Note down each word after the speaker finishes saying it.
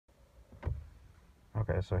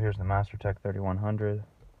Okay, so here's the Mastertech 3100.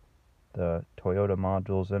 The Toyota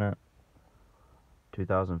modules in it.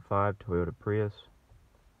 2005 Toyota Prius.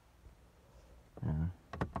 Yeah.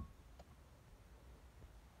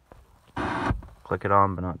 Click it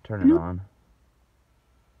on, but not turn it on.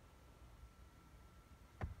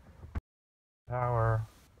 Power.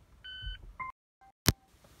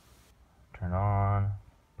 Turn on.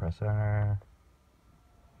 Press enter.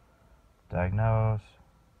 Diagnose.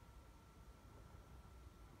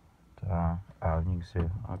 You can see.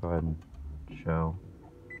 I'll go ahead and show.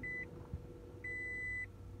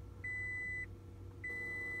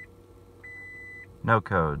 No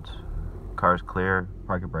codes. Car's clear.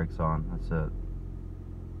 Parking brake's on. That's it.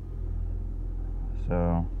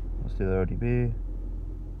 So let's do the ODB.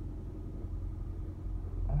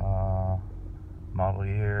 Model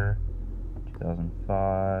year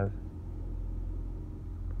 2005.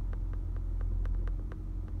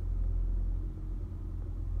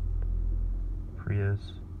 Prius.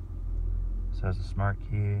 Says the smart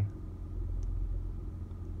key.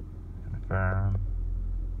 Confirm.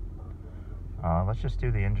 Let's just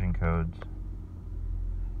do the engine codes.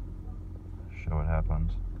 Show what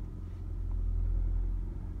happens.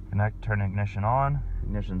 Connect, turn ignition on.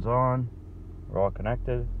 Ignition's on. We're all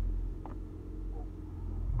connected.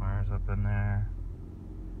 Wires up in there.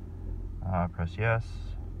 Press yes.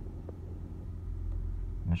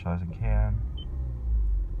 Initializing CAN.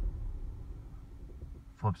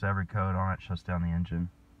 Flips every code on it, shuts down the engine.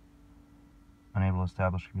 Unable to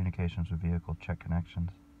establish communications with vehicle, check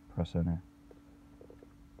connections. Press enter.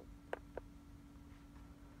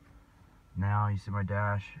 Now you see my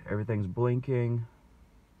dash, everything's blinking.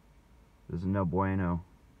 This is no bueno.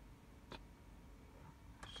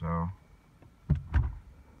 So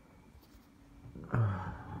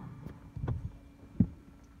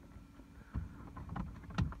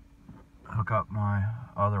hook up my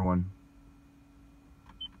other one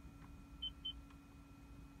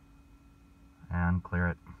and clear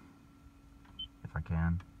it if I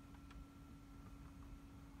can.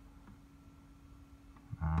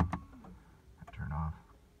 Turn off.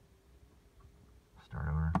 Start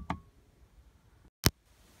over.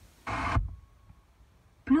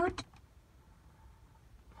 Blut.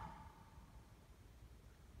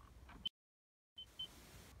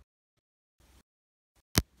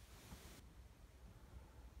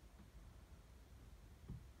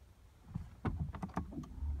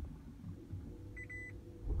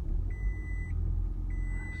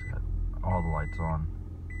 It's got all the lights on.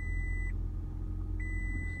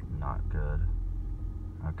 It's not good.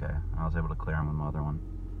 Okay, I was able to clear them with my other one.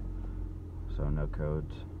 So no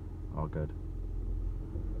codes. All good.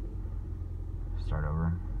 Start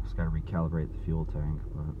over. Just got to recalibrate the fuel tank.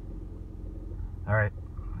 But alright,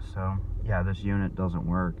 so yeah, this unit doesn't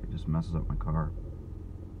work. It just messes up my car.